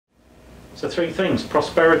So three things: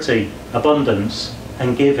 prosperity, abundance,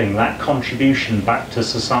 and giving, that contribution back to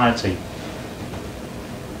society.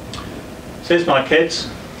 So here's my kids,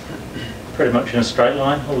 pretty much in a straight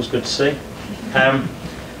line, always good to see.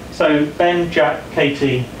 So Ben, Jack,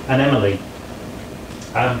 Katie and Emily.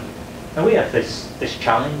 And we have this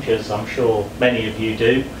challenge, as I'm sure many of you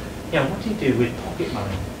do. You know, what do you do with pocket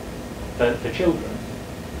money for children?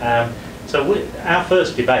 So our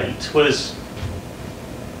first debate was,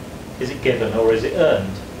 is it given or is it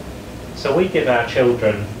earned? So we give our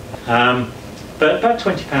children but about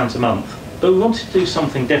 £20 a month, but we wanted to do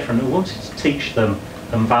something different. We wanted to teach them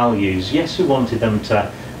values. Yes, we wanted them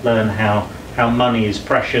to learn how money is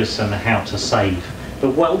precious and how to save.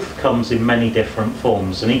 But wealth comes in many different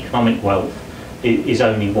forms, and economic wealth is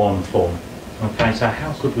only one form. Okay, so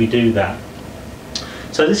how could we do that?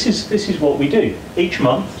 So this is what we do each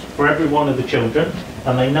month for every one of the children,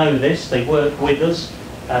 and they know this. They work with us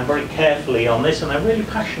very carefully on this, and they're really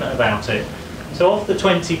passionate about it. So of the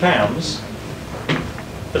 £20,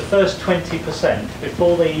 the first 20%,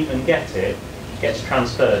 before they even get it, gets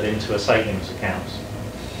transferred into a savings account.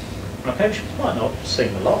 Okay, which might not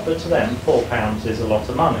seem a lot, but to them £4 is a lot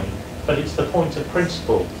of money. But it's the point of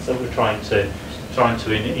principle that we're trying to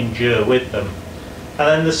endure with them. And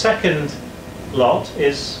then the second lot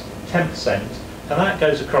is 10%, and that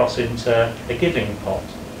goes across into a giving pot.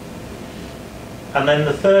 And then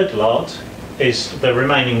the third lot is the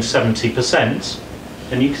remaining 70%,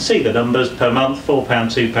 and you can see the numbers per month: £4,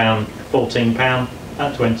 £2, £14,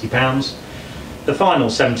 at £20. The final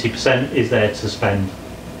 70% is there to spend.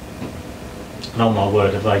 And on my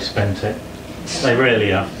word, have they spent it. They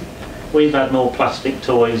really have. We've had more plastic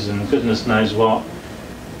toys and goodness knows what.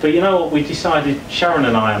 But you know what we decided, Sharon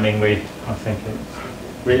and I mean, I think,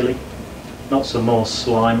 really? Not some more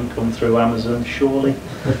slime come through Amazon, surely?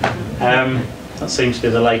 That seems to be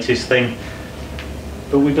the latest thing.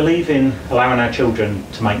 But we believe in allowing our children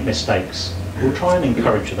to make mistakes. We'll try and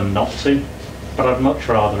encourage them not to, but I'd much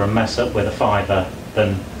rather a mess up with a fiver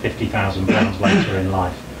than £50,000 later in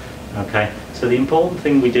life. Okay, so the important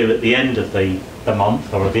thing we do at the end of the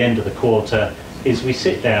month or at the end of the quarter is we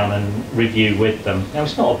sit down and review with them. Now,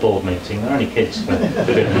 it's not a board meeting, they're only kids for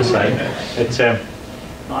goodness sake. It's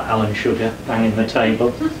like Alan Sugar banging the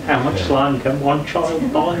table. How much slime can one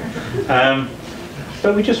child buy?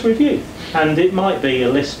 But we just review, and it might be a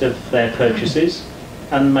list of their purchases,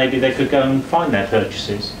 and maybe they could go and find their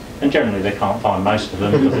purchases. And generally they can't find most of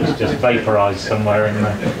them because it's just vaporised somewhere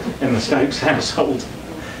in the Stokes household.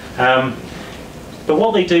 But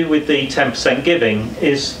what they do with the 10% giving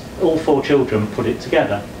is all four children put it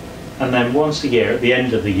together, and then once a year, at the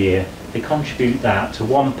end of the year, they contribute that to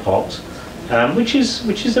one pot, which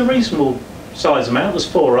is a reasonable size amount.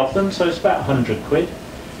 There's four of them, so it's about £100,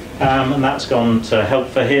 and that's gone to Help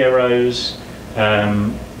for Heroes,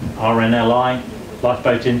 RNLI,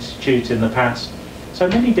 Lifeboat Institute in the past. So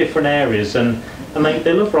many different areas, and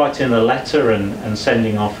they love writing a letter and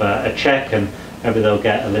sending off a cheque, and maybe they'll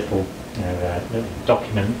get a little, little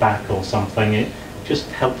document back or something. It just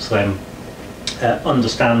helps them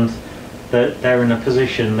understand that they're in a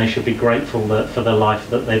position they should be grateful for the life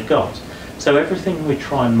that they've got. So everything we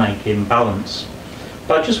try and make in balance.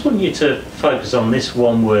 But I just want you to focus on this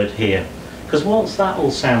one word here, because whilst that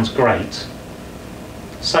all sounds great,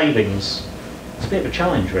 savings, it's a bit of a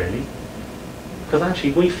challenge really. Because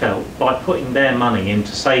actually we felt by putting their money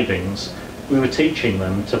into savings, we were teaching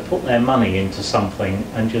them to put their money into something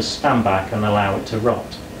and just stand back and allow it to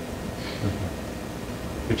rot.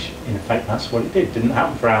 Which in effect that's what it did. Didn't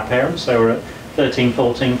happen for our parents. They were at 13,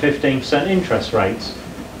 14, 15% interest rates.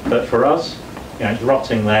 But for us, it's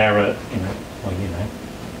rotting there at,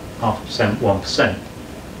 0.5%, 1%.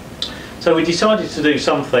 So we decided to do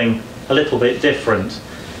something a little bit different.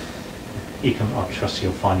 I trust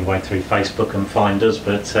you'll find your way through Facebook and find us,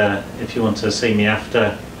 but if you want to see me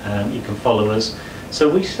after, you can follow us. So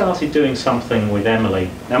we started doing something with Emily.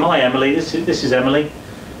 Now my Emily, this is Emily.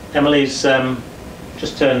 Emily's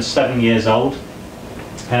just turned 7 years old,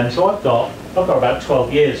 and so I've got about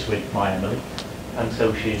 12 years with my Emily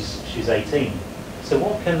until she's 18. So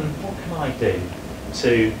what can I do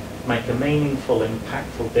to make a meaningful,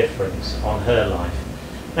 impactful difference on her life?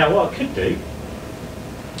 Now what I could do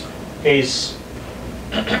is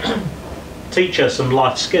teach her some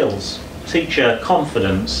life skills, teach her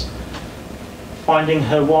confidence, finding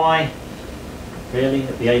her why. Really,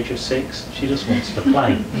 at the age of 6, she just wants to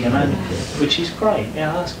play, which is great.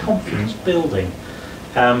 That's confidence building.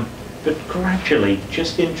 But gradually,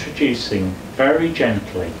 just introducing very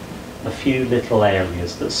gently a few little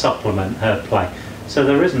areas that supplement her play. So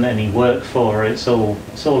there isn't any work for her. It's all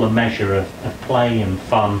a measure of play and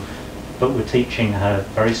fun. but we're teaching her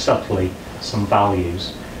very subtly some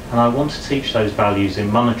values. And I want to teach those values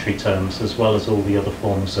in monetary terms as well as all the other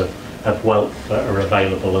forms of wealth that are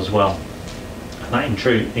available as well. And that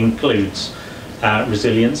includes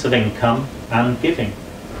resilience of income and giving.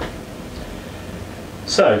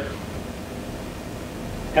 So,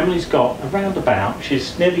 Emily's got around about,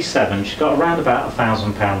 she's nearly 7, she's got around about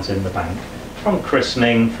 £1,000 in the bank from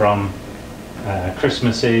christening, from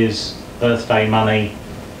Christmases, birthday money,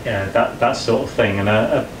 that sort of thing, and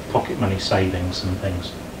a pocket money savings and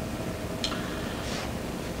things.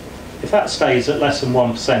 If that stays at less than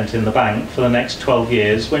 1% in the bank for the next 12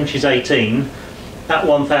 years, when she's 18, that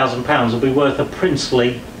 £1,000 will be worth a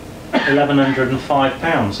princely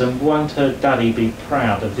 £1,105, and won't her daddy be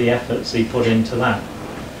proud of the efforts he put into that?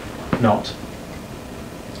 Not.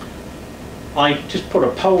 I just put a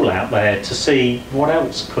poll out there to see what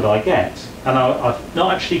else could I get, and I've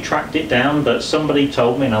not actually tracked it down, but somebody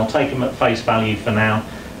told me, and I'll take them at face value for now,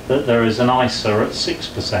 that there is an ISA at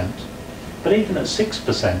 6%. But even at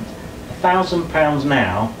 6%, £1,000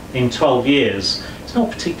 now in 12 years, it's not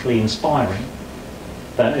particularly inspiring.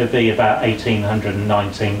 That it would be about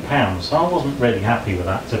 £1,819. So I wasn't really happy with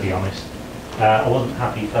that, to be honest. I wasn't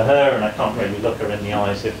happy for her, and I can't really look her in the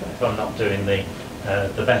eyes if I'm not doing the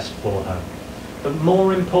best for her. But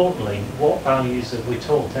more importantly, what values have we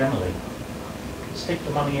taught Emily? Stick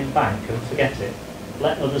the money in bank and forget it.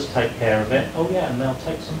 Let others take care of it. Oh yeah, and they'll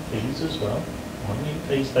take some fees as well. Minute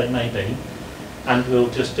fees they may be. And we'll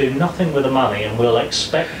just do nothing with the money, and we'll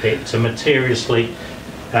expect it to materially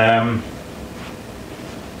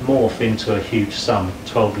morph into a huge sum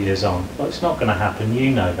 12 years on. Well, it's not going to happen, you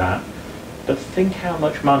know that. But think how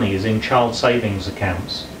much money is in child savings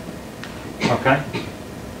accounts. Okay?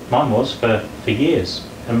 Mine was for years,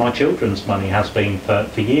 and my children's money has been for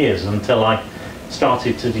years, until I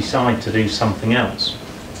started to decide to do something else.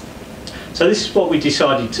 So this is what we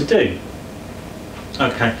decided to do.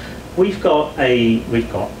 Okay, we've got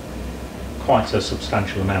quite a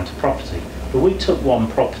substantial amount of property, but we took one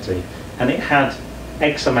property and it had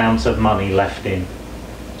X amount of money left in.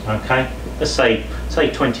 Okay, let's say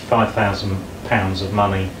 £25,000 of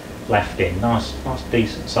money left in. Nice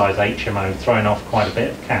decent size HMO, throwing off quite a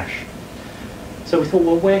bit of cash. So we thought,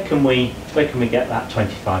 well, where can we get that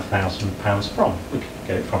 £25,000 from? We could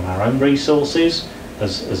get it from our own resources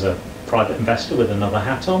as a private investor with another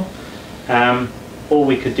hat on, or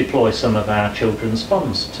we could deploy some of our children's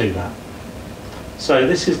funds to that. So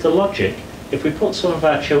this is the logic. If we put some of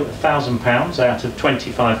our £1,000 out of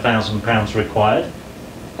 £25,000 required,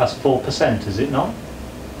 that's 4%, is it not?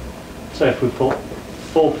 So if we put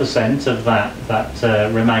 4% of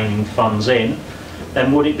that remaining funds in,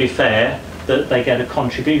 then would it be fair that they get a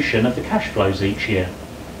contribution of the cash flows each year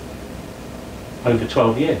over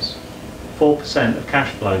 12 years? 4% of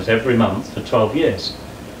cash flows every month for 12 years.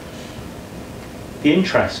 The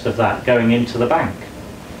interest of that going into the bank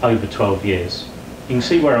over 12 years. You can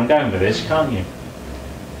see where I'm going with this, can't you?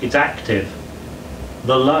 It's active.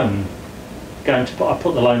 The loan, I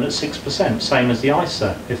put the loan at 6%, same as the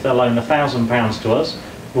ISA. If they loan £1,000 to us,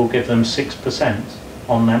 we'll give them 6%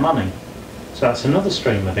 on their money. So that's another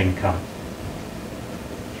stream of income.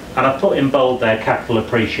 And I put in bold there capital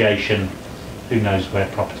appreciation. Who knows where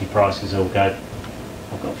property prices will go?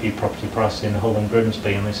 I've got a few property prices in Hull and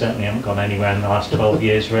Grimsby, and they certainly haven't gone anywhere in the last 12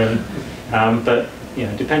 years, really. But you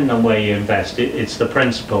know, depending on where you invest, it's the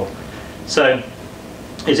principle. So,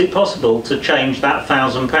 is it possible to change that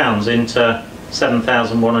 £1,000 into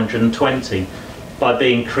 7,120 by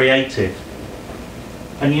being creative?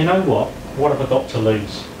 And you know what? What have I got to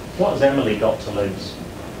lose? What has Emily got to lose?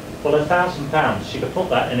 Well, £1,000, she could put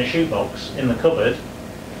that in a shoebox in the cupboard.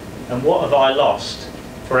 And what have I lost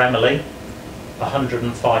for Emily?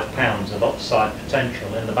 £105 of upside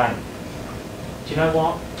potential in the bank. Do you know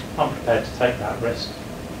what? I'm prepared to take that risk.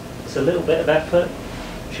 It's a little bit of effort.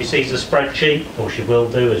 She sees a spreadsheet, or she will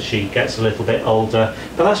do as she gets a little bit older.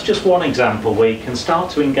 But that's just one example where you can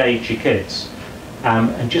start to engage your kids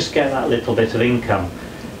and just get that little bit of income.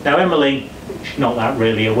 Now Emily, she's not that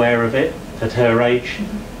really aware of it at her age.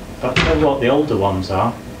 But I tell you what the older ones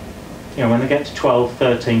are. You know, when they get to 12,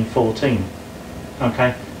 13, 14.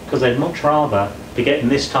 Okay? Because they'd much rather be getting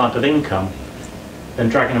this type of income than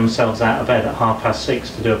dragging themselves out of bed at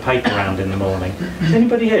 6:30 to do a paper round in the morning. Has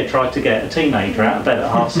anybody here tried to get a teenager out of bed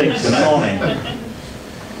at 6:30 in the morning?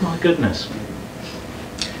 My goodness.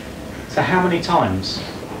 So how many times?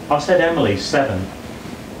 I've said Emily's 7.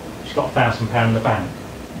 She's got £1,000 in the bank.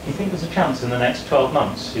 Do you think there's a chance in the next 12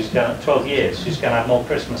 months, 12 years, she's going to have more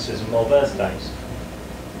Christmases and more birthdays?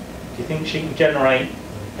 Do you think she can generate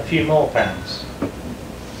a few more pounds?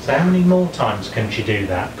 So how many more times can she do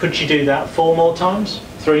that? Could she do that 4 more times?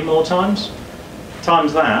 3 more times?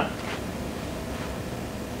 Times that.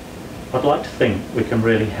 I'd like to think we can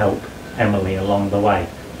really help Emily along the way.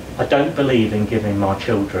 I don't believe in giving my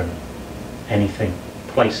children anything,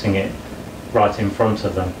 placing it right in front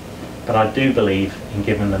of them, but I do believe in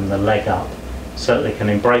giving them the leg up so that they can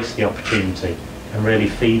embrace the opportunity and really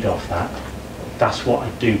feed off that. That's what I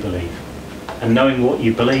do believe. And knowing what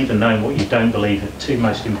you believe and knowing what you don't believe are 2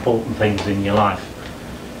 most important things in your life.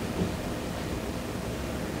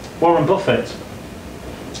 Warren Buffett,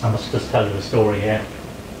 I must just tell you a story here.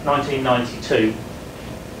 1992,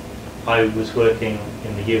 I was working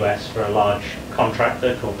in the US for a large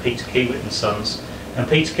contractor called Peter Kiewit and Sons, and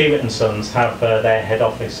Peter Kiewit and Sons have their head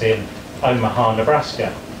office in Omaha,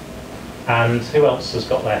 Nebraska. And who else has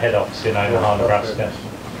got their head office in Omaha, Nebraska?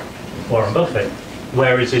 Warren Buffett.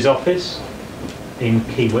 Where is his office? In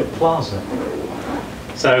Kiewit Plaza.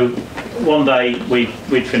 So one day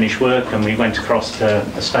we'd finished work and we went across to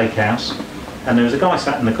a steakhouse, and there was a guy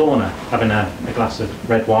sat in the corner having a glass of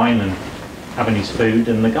red wine and having his food,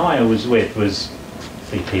 and the guy I was with was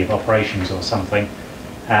VP of operations or something.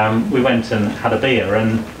 We went and had a beer,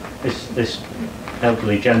 and this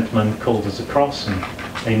elderly gentleman called us across, and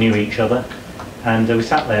they knew each other, and we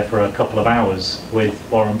sat there for a couple of hours with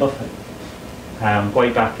Warren Buffett,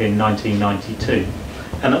 way back in 1992.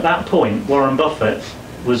 And at that point, Warren Buffett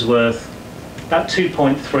was worth about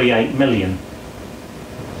 2.38 million.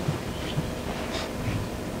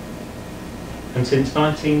 And since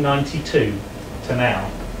 1992 to now,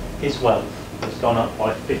 his wealth has gone up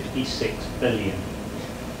by 56 billion.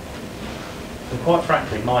 And quite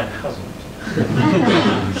frankly, mine hasn't.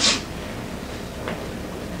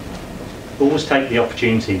 Always take the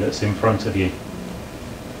opportunity that's in front of you.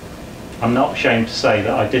 I'm not ashamed to say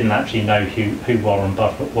that I didn't actually know who Warren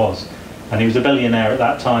Buffett was. And he was a billionaire at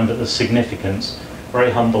that time, but the significance,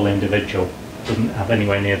 very humble individual, didn't have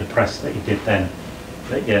anywhere near the press that he did then.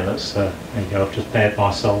 But yeah, that's, there you go, I've just bared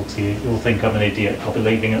my soul to you. You'll think I'm an idiot, I'll be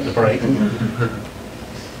leaving at the break.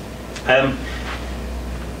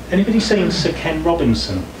 Anybody seen Sir Ken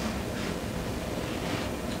Robinson?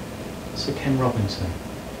 Sir Ken Robinson.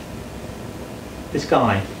 This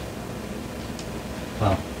guy,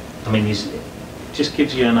 well, I mean, he's, just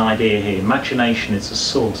gives you an idea here. Imagination is the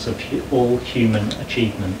source of all human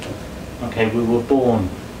achievement. Okay, we were born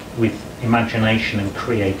with imagination and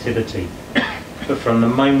creativity. But from the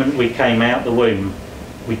moment we came out the womb,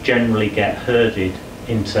 we generally get herded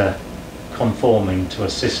into conforming to a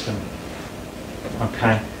system.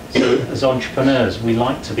 Okay, so as entrepreneurs, we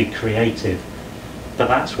like to be creative, but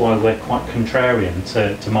that's why we're quite contrarian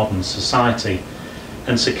to modern society.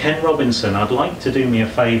 And Sir Ken Robinson, I'd like to do me a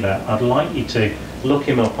favour. I'd like you to look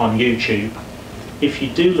him up on YouTube. If you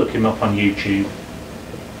do look him up on YouTube,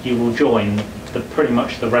 you will join pretty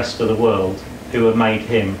much the rest of the world who have made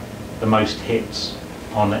him the most hits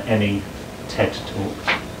on any TED talk.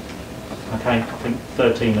 Okay, I think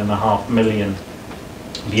 13.5 million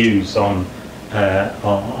views on there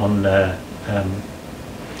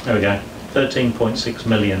we go, 13.6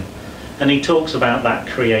 million. And he talks about that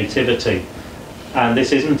creativity. And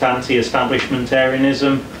this isn't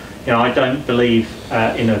anti-establishmentarianism. You know, I don't believe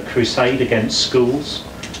in a crusade against schools.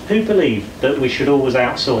 Who believed that we should always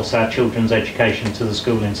outsource our children's education to the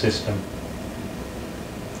schooling system?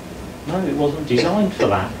 No, it wasn't designed for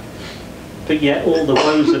that. But yet all the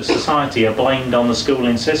woes of society are blamed on the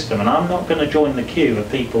schooling system, and I'm not going to join the queue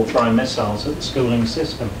of people throwing missiles at the schooling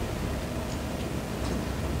system.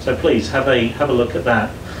 So please have a look at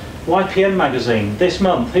that. YPM magazine, this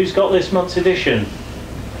month, who's got this month's edition?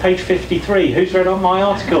 Page 53, who's read on my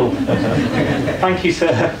article? Thank you,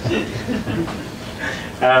 sir.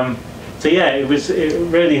 So yeah, it was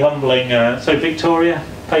really humbling. So Victoria,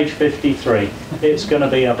 page 53. It's going to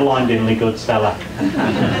be a blindingly good seller.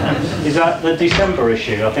 Is that the December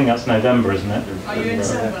issue? I think that's November, isn't it? Are you in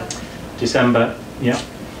December? December, yeah.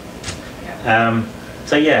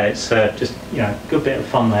 So yeah, it's just, you know, a good bit of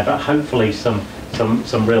fun there, but hopefully some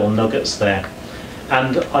real nuggets there.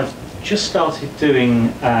 And I've just started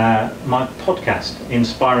doing my podcast,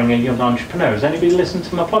 Inspiring a Young Entrepreneur. Has anybody listened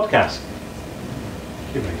to my podcast?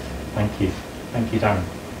 Thank you. Thank you, Darren.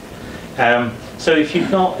 So if you've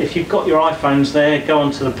got your iPhones there, go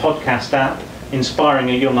onto the podcast app, Inspiring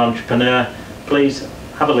a Young Entrepreneur. Please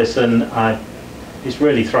have a listen. It's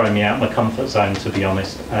really throwing me out of my comfort zone, to be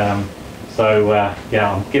honest. Yeah,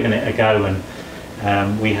 I'm giving it a go.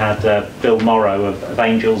 And we had Bill Morrow of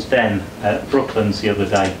Angel's Den at Brooklands the other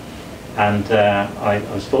day. And I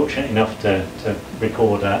was fortunate enough to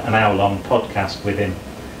record an hour-long podcast with him.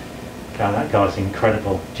 God, that guy's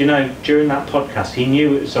incredible. Do you know, during that podcast, he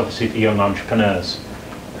knew it was obviously for young entrepreneurs,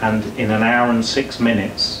 and in an hour and 6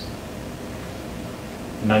 minutes,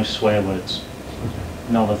 no swear words,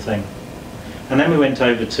 not a thing. And then we went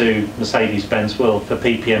over to Mercedes-Benz World for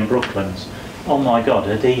PPM Brooklands. Oh my God,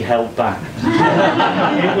 had he held back?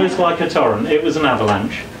 It was like a torrent, it was an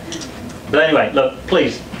avalanche. But anyway, look,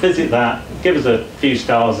 please visit that, give us a few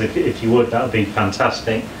stars if you would, that would be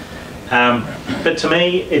fantastic. But to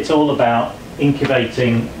me, it's all about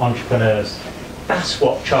incubating entrepreneurs. That's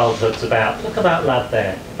what childhood's about. Look at that lad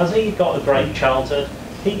there. Has he got a great childhood?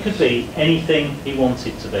 He could be anything he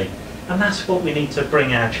wanted to be. And that's what we need to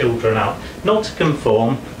bring our children up. Not to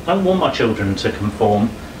conform. I don't want my children to conform.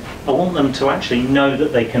 I want them to actually know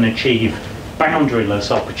that they can achieve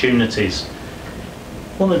boundaryless opportunities.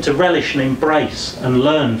 I want them to relish and embrace and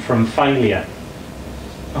learn from failure.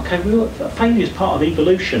 Okay, failure is part of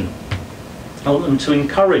evolution. I want them to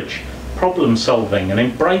encourage problem solving and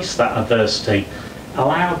embrace that adversity.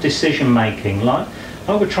 Allow decision making, like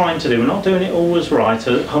we're trying to do. We're not doing it always right,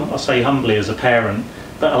 I say humbly as a parent,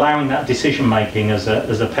 but allowing that decision making as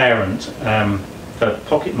a parent, for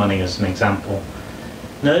pocket money as an example.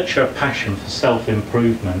 Nurture a passion for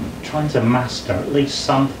self-improvement, trying to master at least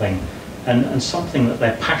something, and something that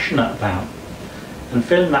they're passionate about, and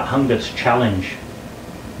feeling that hunger to challenge,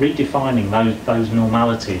 redefining those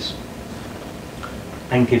normalities,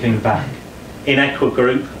 and giving back. In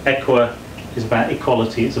Equa is about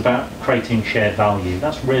equality, it's about creating shared value.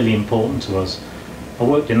 That's really important to us. I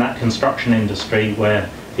worked in that construction industry where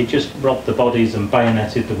it just robbed the bodies and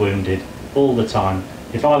bayoneted the wounded all the time.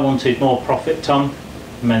 If I wanted more profit, Tom,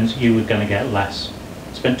 it meant you were going to get less.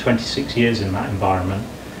 I spent 26 years in that environment.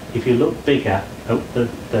 If you look bigger at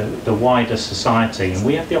the wider society, and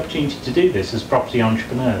we have the opportunity to do this as property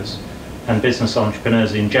entrepreneurs and business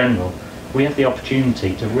entrepreneurs in general, we have the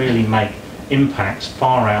opportunity to really make impacts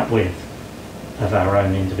far outweigh of our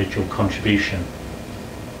own individual contribution.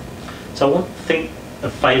 So I want to think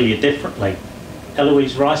of failure differently.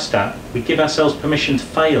 Eloise Reistadt, we give ourselves permission to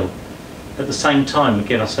fail. At the same time, we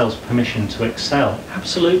give ourselves permission to excel.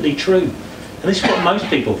 Absolutely true. And this is what most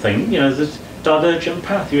people think. You know, there's a divergent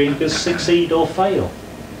path. You're either going to succeed or fail.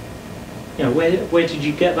 You know, where did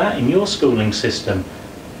you get that in your schooling system?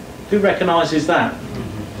 Who recognises that?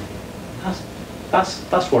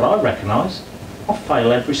 That's what I recognise. I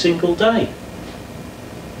fail every single day.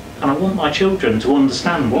 And I want my children to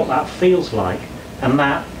understand what that feels like, and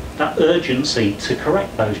that urgency to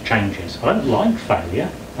correct those changes. I don't like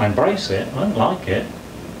failure. I embrace it. I don't like it. It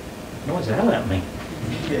annoys the hell out of me.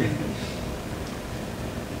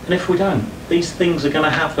 And if we don't, these things are going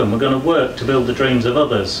to happen. We're going to work to build the dreams of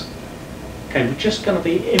others. Okay, we're just going to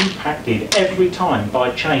be impacted every time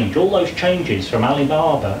by change. All those changes from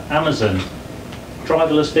Alibaba, Amazon,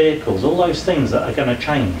 driverless vehicles, all those things that are going to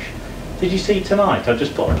change. Did you see tonight? I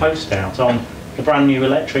just put a post out on the brand new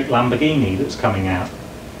electric Lamborghini that's coming out.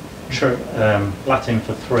 Latin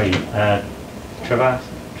for three.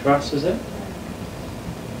 Travas, is it?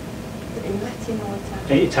 In Latin or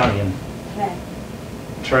Italian? Italian.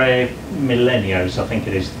 Tre Millennios, I think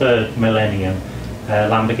it is, third millennium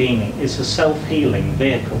Lamborghini. It's a self-healing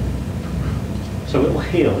vehicle. So it will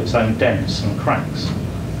heal its own dents and cracks.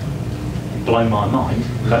 Blow my mind,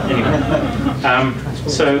 but anyway.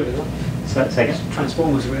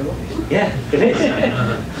 Transformers real life. Yeah, it is.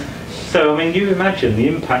 So I mean, you imagine the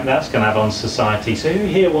impact that's going to have on society. So who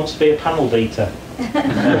here wants to be a panel beater?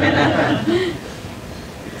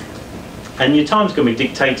 And your time's going to be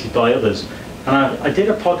dictated by others. And I did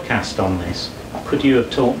a podcast on this. Could you have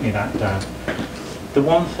taught me that, Dad? The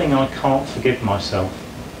one thing I can't forgive myself,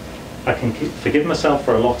 I can forgive myself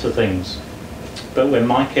for a lot of things, but when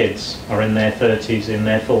my kids are in their 30s, in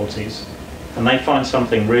their 40s, and they find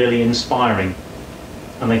something really inspiring,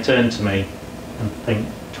 and they turn to me and think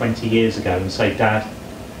 20 years ago and say, Dad,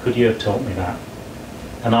 could you have taught me that?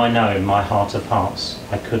 And I know in my heart of hearts,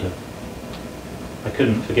 I could have. I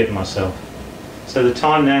couldn't forgive myself. So the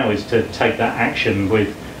time now is to take that action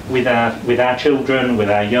with our children, with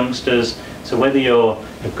our youngsters. So whether you're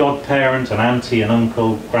a godparent, an auntie, an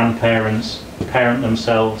uncle, grandparents, parent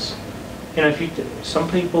themselves, you know, some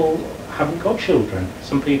people haven't got children.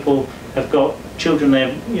 Some people have got children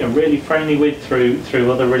they're really friendly with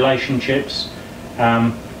through other relationships.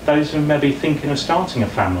 Those who may be thinking of starting a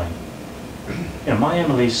family. You know, my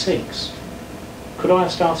Emily's 6. Could I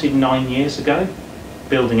have started 9 years ago,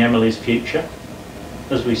 building Emily's future,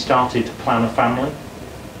 as we started to plan a family?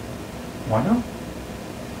 Why not?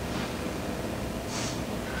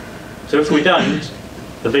 So if we don't,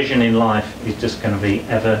 the vision in life is just going to be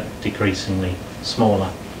ever decreasingly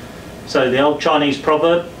smaller. So the old Chinese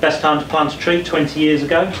proverb, best time to plant a tree 20 years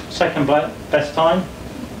ago, second best time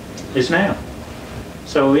is now.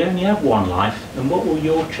 So we only have one life, and what will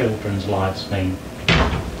your children's lives mean?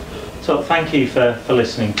 So thank you for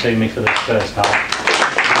listening to me for this first half.